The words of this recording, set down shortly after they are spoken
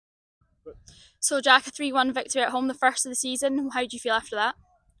So Jack, a 3-1 victory at home, the first of the season. How do you feel after that?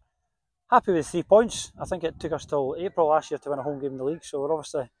 Happy with 3 points. I think it took us till April last year to win a home game in the league, so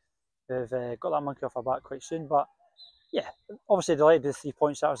we've got that monkey off our back quite soon. But yeah, obviously delighted with the 3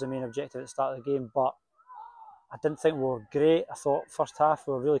 points. That was the main objective at the start of the game, but I didn't think we were great. I thought first half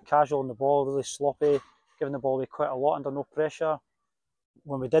we were really casual on the ball, really sloppy, giving the ball away quite a lot under no pressure.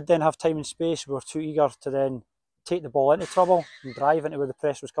 When we did then have time and space, we were too eager to then take the ball into trouble and drive into where the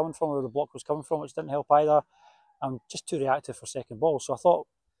press was coming from, where the block was coming from, which didn't help either. I'm just too reactive for second ball. So I thought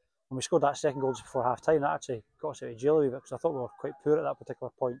when we scored that second goal just before half time, that actually got us out of jail a wee bit, because I thought we were quite poor at that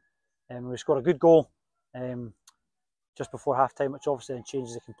particular point. And we scored a good goal just before half time, which obviously then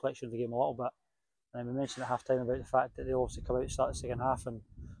changes the complexion of the game a little bit. And we mentioned at half time about the fact that they obviously come out and start the second half and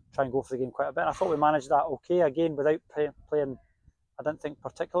try and go for the game quite a bit. And I thought we managed that okay, again, without playing, I didn't think,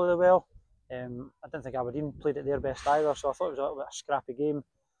 particularly well. I didn't think Aberdeen played at their best either, so I thought it was a little bit of a scrappy game.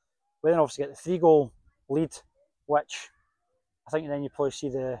 We then obviously get the 3-goal lead, which I think then you probably see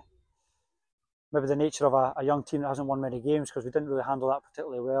maybe the nature of a young team that hasn't won many games, because we didn't really handle that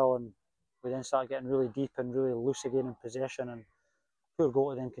particularly well, and we then started getting really deep and really loose again in possession, and poor goal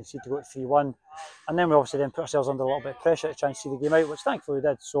to then concede to go to 3-1. And then we obviously then put ourselves under a little bit of pressure to try and see the game out, which thankfully we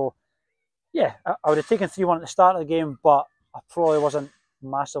did. So yeah, I would have taken 3-1 at the start of the game, but I probably wasn't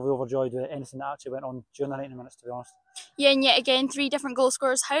massively overjoyed with anything that actually went on during the 90 minutes, to be honest. Yeah, and yet again, 3 different goal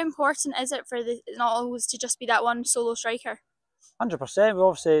scorers. How important is it for not always to just be that one solo striker? 100%. We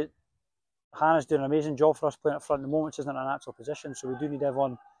obviously, Hannah's doing an amazing job for us playing up front at the moment, which isn't a natural position, so we do need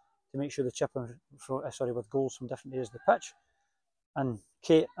everyone to make sure they chip in with goals from different areas of the pitch. And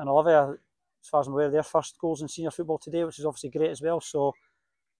Kate and Olivia, as far as I'm aware, their first goals in senior football today, which is obviously great as well. So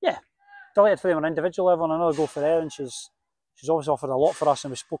yeah, delighted for them on an individual level, and another goal for Erin. She's obviously offered a lot for us,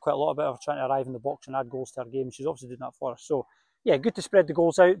 and we spoke quite a lot about her trying to arrive in the box and add goals to her game. She's obviously doing that for us. So yeah, good to spread the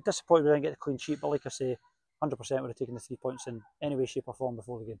goals out. Disappointed we didn't get the clean sheet, but like I say, 100% would have taken the 3 points in any way, shape or form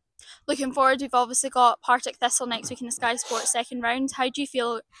before the game. Looking forward, we've obviously got Partick Thistle next week in the Sky Sports second round. How do you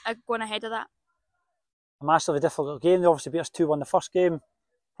feel going ahead of that? A massively difficult game. They obviously beat us 2-1 the first game.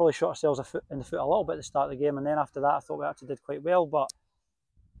 Probably shot ourselves in the foot a little bit at the start of the game, and then after that I thought we actually did quite well. But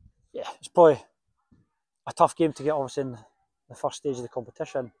yeah, it's probably a tough game to get obviously in the first stage of the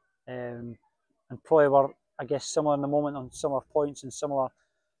competition, and probably were, I guess, similar in the moment on similar points, and similar,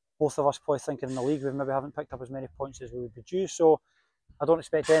 both of us probably thinking in the league we maybe haven't picked up as many points as we would be due. So I don't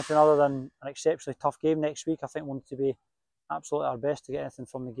expect anything other than an exceptionally tough game next week. I think we need to be absolutely our best to get anything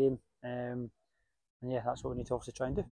from the game, and yeah, that's what we need to obviously try and do.